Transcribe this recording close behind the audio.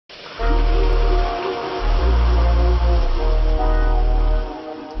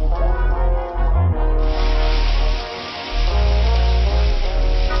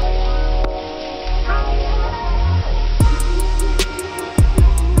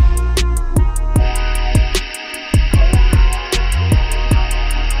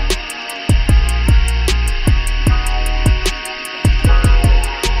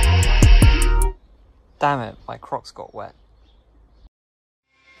socks got wet.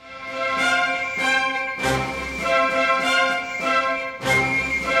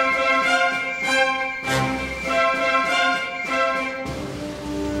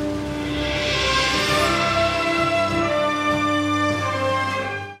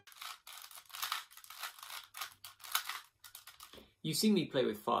 You've seen me play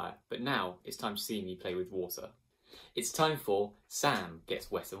with fire, but now it's time to see me play with water. It's time for Sam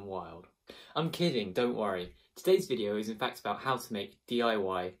Gets Wet and Wild. I'm kidding, don't worry. Today's video is in fact about how to make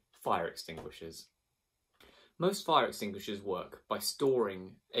DIY fire extinguishers. Most fire extinguishers work by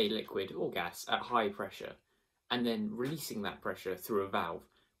storing a liquid or gas at high pressure and then releasing that pressure through a valve,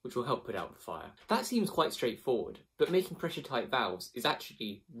 which will help put out the fire. That seems quite straightforward, but making pressure tight valves is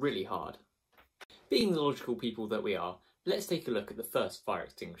actually really hard. Being the logical people that we are, let's take a look at the first fire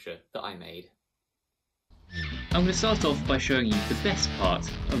extinguisher that I made. I'm going to start off by showing you the best part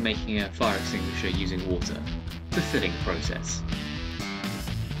of making a fire extinguisher using water, the filling process.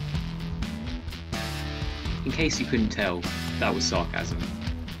 In case you couldn't tell, that was sarcasm.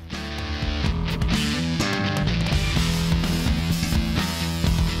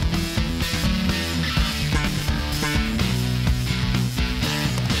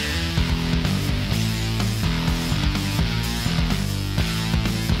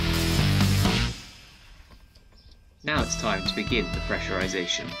 Now it's time to begin the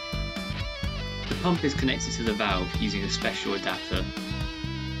pressurization. The pump is connected to the valve using a special adapter.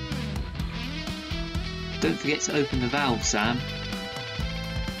 Don't forget to open the valve, Sam.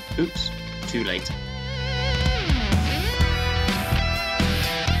 Oops, too late.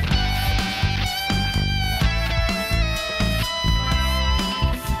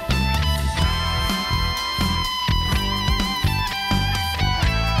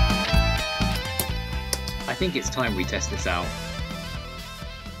 I think it's time we test this out.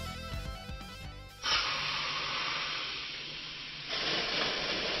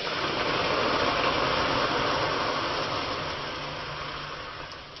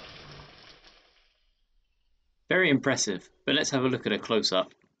 Very impressive, but let's have a look at a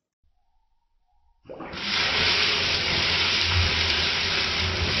close-up.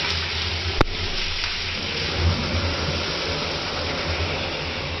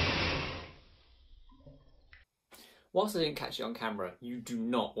 Whilst I didn't catch it on camera, you do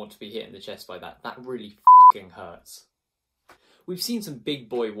not want to be hit in the chest by that. That really fucking hurts. We've seen some big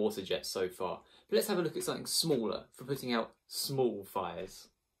boy water jets so far, but let's have a look at something smaller for putting out small fires.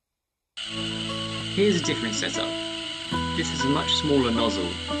 Here's a different setup. This is a much smaller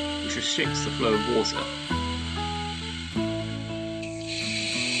nozzle, which restricts the flow of water.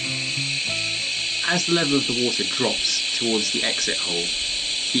 As the level of the water drops towards the exit hole,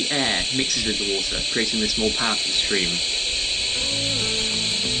 the air mixes with the water, creating this more powerful stream.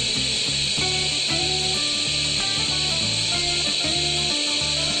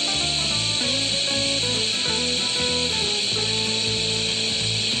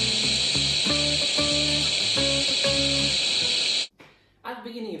 At the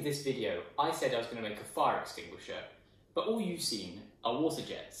beginning of this video, I said I was going to make a fire extinguisher, but all you've seen are water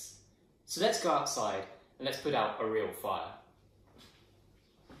jets. So let's go outside and let's put out a real fire.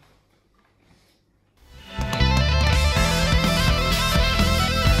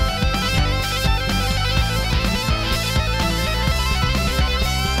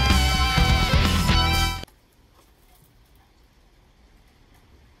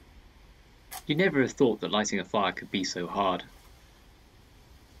 You'd never have thought that lighting a fire could be so hard.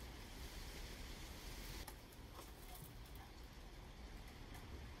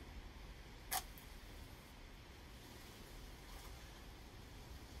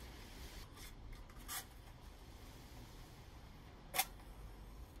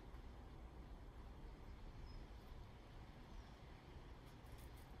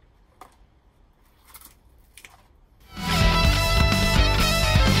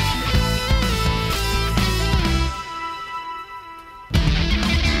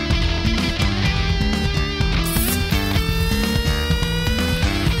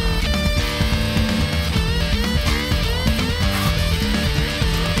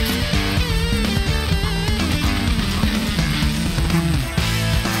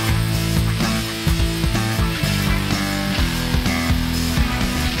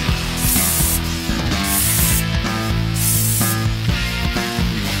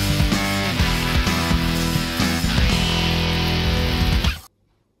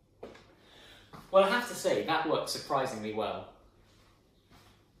 Well, I have to say, that worked surprisingly well.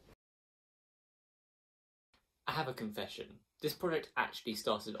 I have a confession. This project actually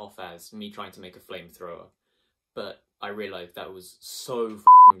started off as me trying to make a flamethrower, but I realised that was so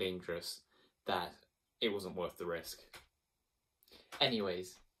f***ing dangerous that it wasn't worth the risk.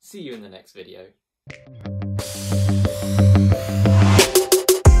 Anyways, see you in the next video.